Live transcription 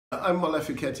I'm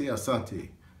Molefi Kete Asante,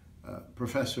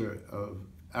 professor of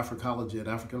Africology and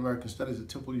African American Studies at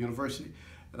Temple University,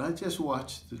 and I just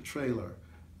watched the trailer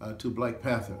to Black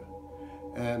Panther.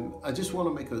 And I just want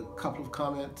to make a couple of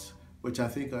comments which I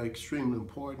think are extremely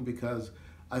important, because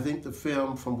I think the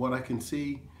film, from what I can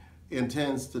see,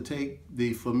 intends to take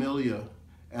the familiar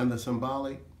and the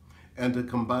symbolic and to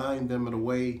combine them in a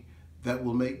way that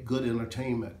will make good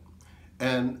entertainment.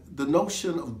 And the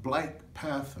notion of Black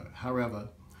Panther, however,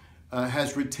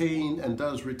 has retained and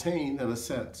does retain, in a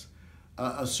sense,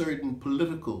 a certain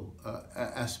political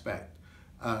aspect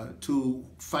to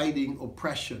fighting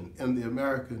oppression in the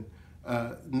American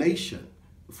nation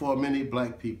for many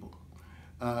black people.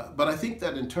 But I think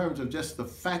that in terms of just the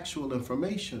factual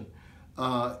information,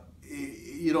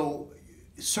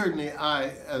 certainly I,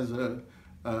 as a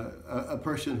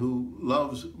person who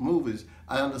loves movies,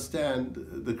 I understand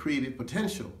the creative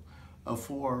potential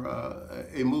for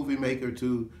a movie maker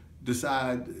to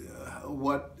decide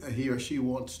what he or she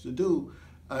wants to do,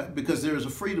 because there is a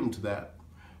freedom to that.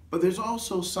 But there's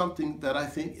also something that I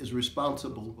think is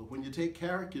responsible. When you take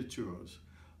caricatures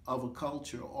of a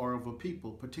culture or of a people,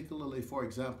 particularly, for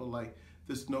example, like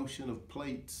this notion of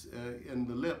plates in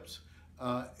the lips,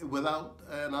 without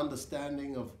an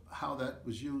understanding of how that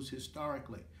was used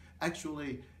historically.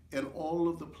 Actually, in all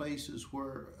of the places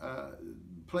where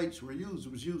plates were used,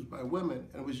 it was used by women,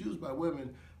 and it was used by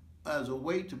women as a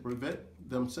way to prevent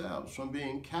themselves from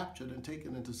being captured and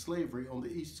taken into slavery on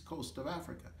the east coast of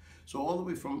Africa. So all the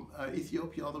way from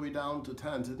Ethiopia all the way down to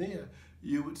Tanzania,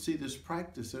 you would see this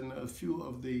practice in a few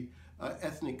of the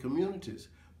ethnic communities.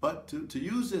 But to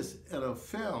use this in a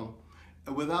film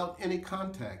without any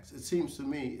context, it seems to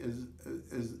me,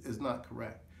 is not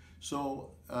correct.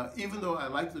 So even though I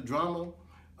like the drama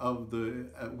of the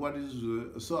what is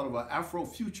a sort of an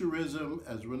Afrofuturism,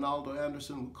 as Ronaldo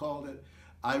Anderson called it,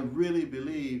 I really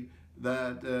believe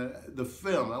that the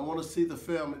film, I want to see the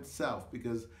film itself,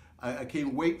 because I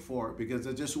can't wait for it, because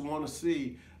I just want to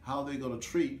see how they're going to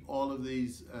treat all of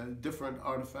these different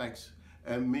artifacts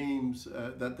and memes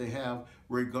that they have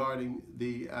regarding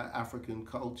the African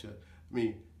culture. I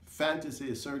mean,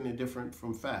 fantasy is certainly different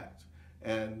from fact.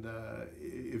 And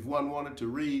if one wanted to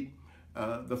read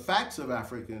the facts of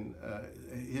African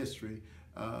history,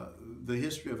 the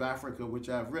history of Africa, which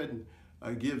I've written,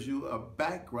 gives you a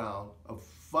background, a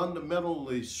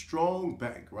fundamentally strong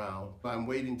background. I'm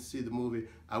waiting to see the movie.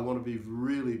 I want to be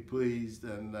really pleased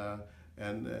and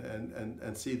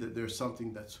see that there's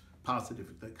something that's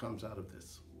positive that comes out of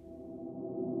this.